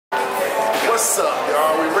What's up,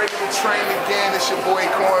 y'all? We ready to train again. It's your boy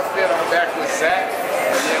Cornfit. I'm back with Zakk.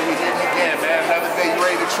 And then we hitting again, man. Another day. You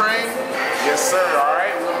ready to train? Yes, sir. All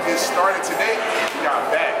right. We're going to get started today. We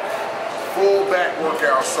got back. Full back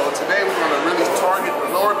workout. So today we're going to really target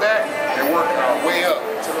the lower back and work our way up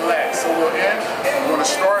to the lat. So we'll end. We're going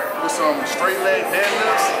to start with some straight leg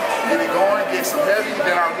deadlifts. Get it going, get some heavy,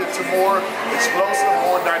 then I'll get to more explosive,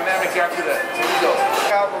 more dynamic after that. Here we go.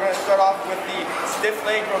 We're going to start off with the stiff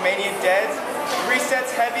leg Romanian deads. 3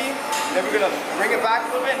 sets heavy, then we're going to bring it back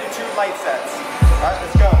a little bit and do 2 light sets. Alright,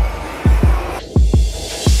 let's go.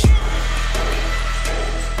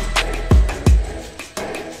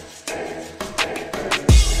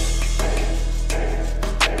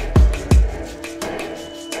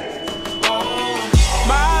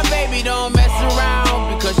 My baby don't mess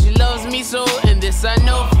around because she loves me so, and this I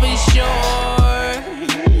know for sure.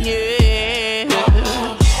 Yeah.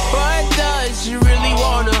 But does she really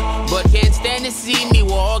wanna? But can't stand to see me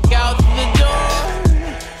walk out the door.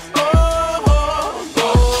 Oh.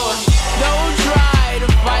 Don't try to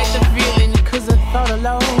fight the feeling, cause the thought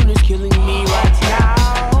alone is killing me right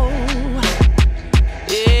now.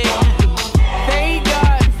 Yeah. Thank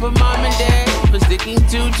God for mom and dad for sticking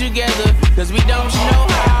two together, cause we don't know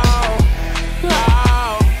how.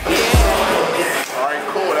 Alright,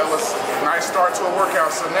 cool. That was a nice start to a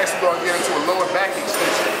workout. So next we're going to get into a lower back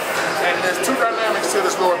extension. And there's 2 dynamics to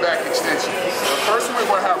this lower back extension. The first one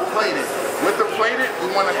we're going to have plated. With the plated, we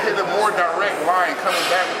want to hit a more direct line coming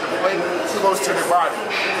back with the plate close to the body.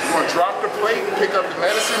 We're going to drop the plate, pick up the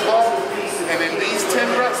medicine ball, and in these 10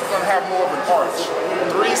 reps, we're going to have more of an arch.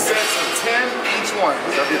 3 sets of 10 each one.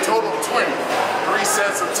 That'll be a total of 20. 3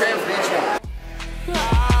 sets of 10 for each one.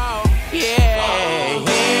 Yeah.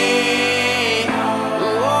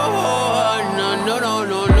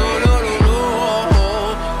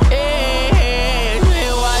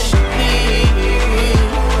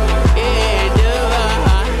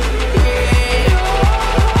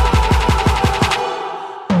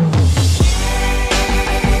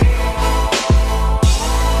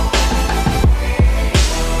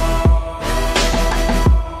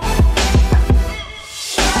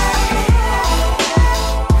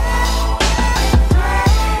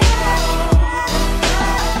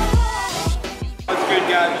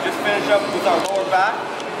 With our lower back.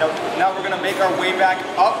 Now we're going to make our way back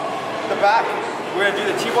up the back. We're going to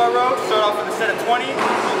do the T-bar row, start off with a set of 20, do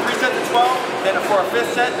 3 sets of 12, then for our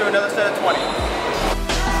 5th set, do another set of 20.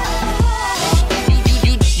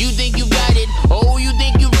 You think you got it, oh you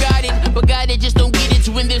think you got it, but got it, just don't get it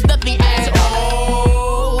when there's nothing at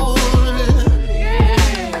all.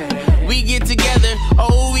 We get together,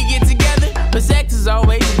 oh we get together, but sex is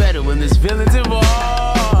always better when there's feelings involved.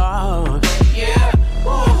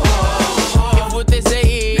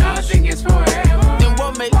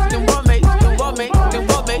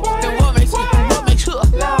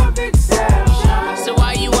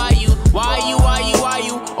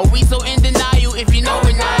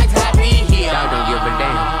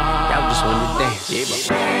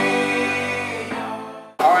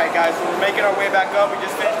 Alright guys, so we're making our way back up. We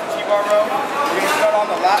just finished the T-bar row. We're going to start on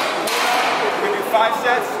the lat. We're going to do 5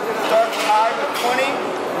 sets. Start high with 20,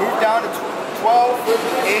 move down to 12,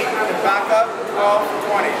 8, and back up, 12,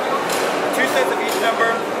 20. 2 sets of each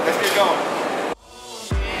number. Let's get going.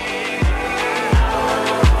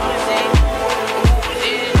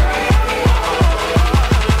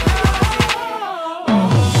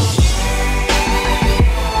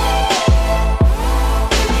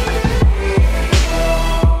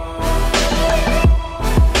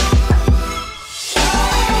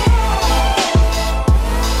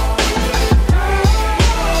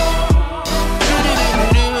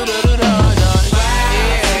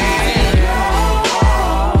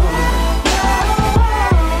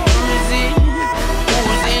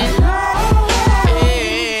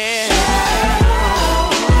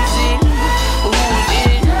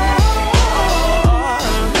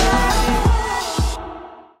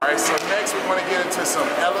 Some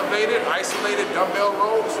elevated, isolated dumbbell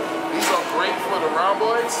rows. These are great for the round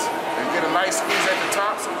boys and get a nice squeeze at the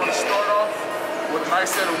top. So we're going to start off with a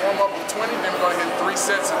nice set of warm up of 20, then we're going to hit 3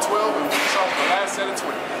 sets of 12 and finish off the last set of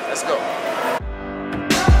 20. Let's go.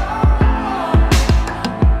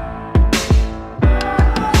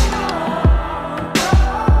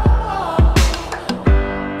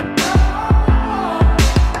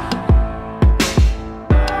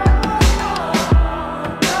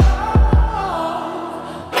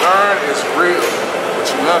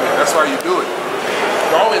 That's why you do it.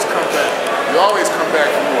 You always come back. You always come back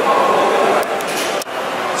for more.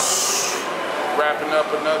 Wrapping up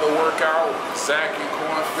another workout. Zakk and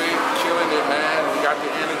Cornfit, killing it, man. We got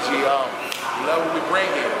the energy. love what we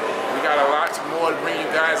bring in. We got a lot more to bring you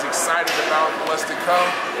guys excited about what's to come.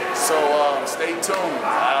 So stay tuned.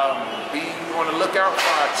 Be on the lookout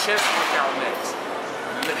for our chest workout next.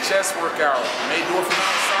 The chest workout. May do it from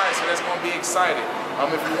outside, so that's going to be exciting.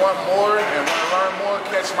 If you want more and want to learn more,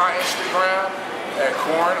 catch my Instagram at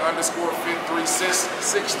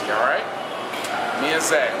Corn_Fit360. All right. Me and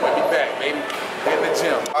Zakk, we'll be back, baby. In the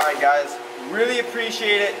gym. All right, guys. Really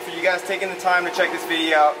appreciate it for you guys taking the time to check this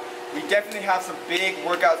video out. We definitely have some big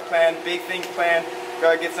workouts planned, big things planned.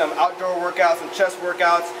 Gotta get some outdoor workouts, some chest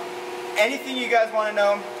workouts. Anything you guys want to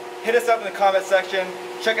know, hit us up in the comment section.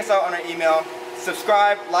 Check us out on our email.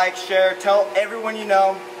 Subscribe, like, share, tell everyone you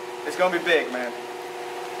know. It's gonna be big, man.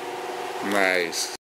 Nice.